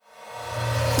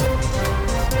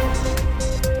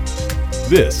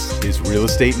This is Real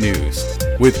Estate News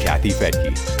with Kathy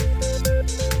Fettke.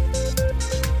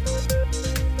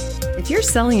 If you're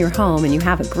selling your home and you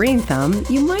have a green thumb,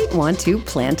 you might want to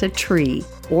plant a tree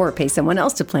or pay someone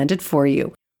else to plant it for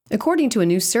you. According to a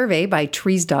new survey by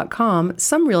Trees.com,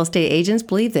 some real estate agents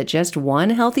believe that just one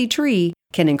healthy tree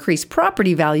can increase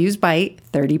property values by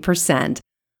 30%.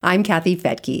 I'm Kathy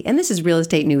Fettke, and this is Real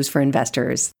Estate News for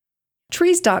Investors.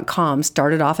 Trees.com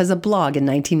started off as a blog in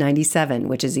 1997,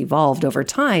 which has evolved over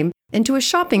time into a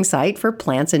shopping site for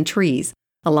plants and trees,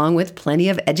 along with plenty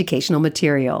of educational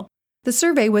material. The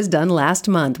survey was done last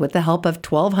month with the help of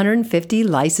 1,250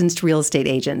 licensed real estate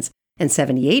agents, and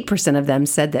 78% of them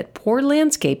said that poor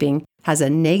landscaping has a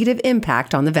negative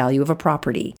impact on the value of a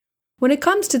property. When it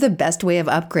comes to the best way of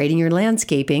upgrading your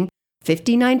landscaping,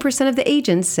 59% of the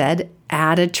agents said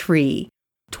add a tree.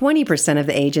 20% of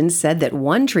the agents said that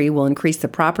one tree will increase the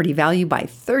property value by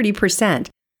 30%.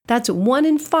 That's 1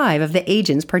 in 5 of the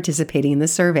agents participating in the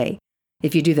survey.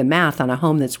 If you do the math on a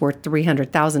home that's worth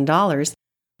 $300,000,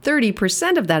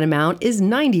 30% of that amount is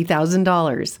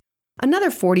 $90,000. Another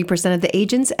 40% of the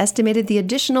agents estimated the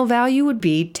additional value would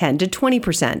be 10 to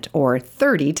 20%, or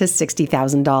 $30,000 to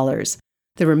 $60,000.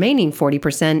 The remaining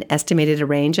 40% estimated a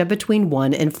range of between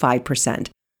 1 and 5%.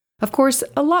 Of course,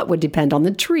 a lot would depend on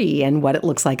the tree and what it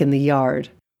looks like in the yard.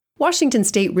 Washington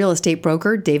State real estate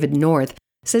broker David North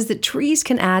says that trees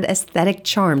can add aesthetic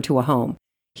charm to a home.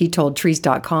 He told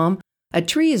Trees.com, "A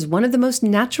tree is one of the most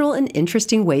natural and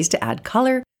interesting ways to add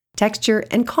color, texture,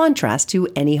 and contrast to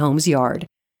any home's yard."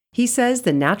 He says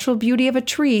the natural beauty of a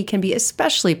tree can be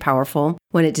especially powerful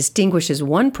when it distinguishes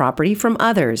one property from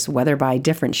others, whether by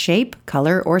different shape,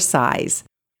 color, or size.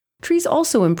 Trees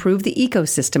also improve the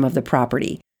ecosystem of the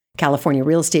property. California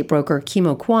real estate broker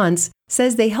Kimo Quantz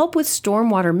says they help with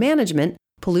stormwater management,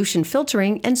 pollution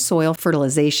filtering, and soil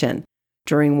fertilization.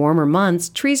 During warmer months,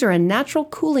 trees are a natural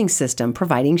cooling system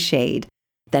providing shade.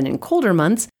 Then in colder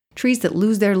months, trees that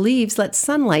lose their leaves let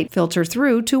sunlight filter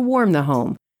through to warm the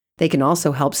home. They can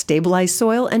also help stabilize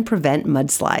soil and prevent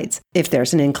mudslides, if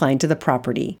there's an incline to the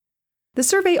property. The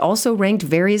survey also ranked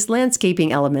various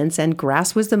landscaping elements, and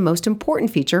grass was the most important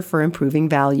feature for improving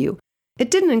value. It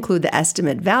didn't include the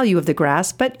estimate value of the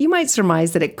grass, but you might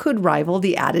surmise that it could rival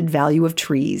the added value of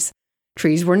trees.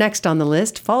 Trees were next on the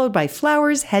list, followed by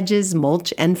flowers, hedges,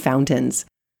 mulch, and fountains.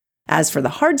 As for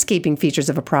the hardscaping features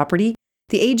of a property,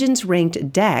 the agents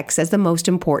ranked decks as the most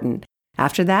important.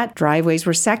 After that, driveways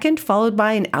were second, followed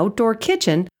by an outdoor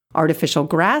kitchen, artificial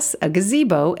grass, a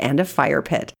gazebo, and a fire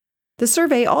pit. The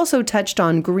survey also touched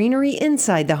on greenery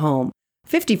inside the home.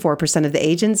 54% of the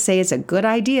agents say it's a good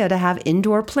idea to have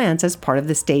indoor plants as part of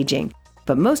the staging,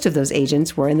 but most of those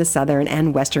agents were in the southern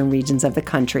and western regions of the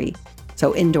country.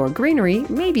 So indoor greenery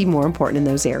may be more important in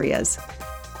those areas.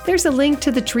 There's a link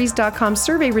to the Trees.com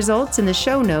survey results in the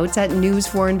show notes at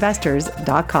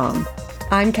newsforinvestors.com.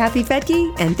 I'm Kathy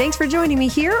Fettke, and thanks for joining me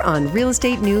here on Real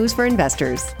Estate News for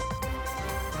Investors.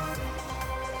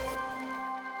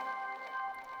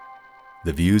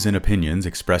 The views and opinions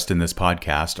expressed in this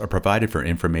podcast are provided for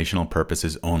informational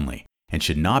purposes only and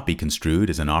should not be construed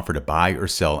as an offer to buy or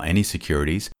sell any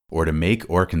securities or to make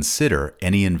or consider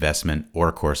any investment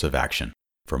or course of action.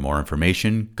 For more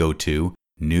information, go to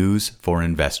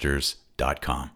newsforinvestors.com.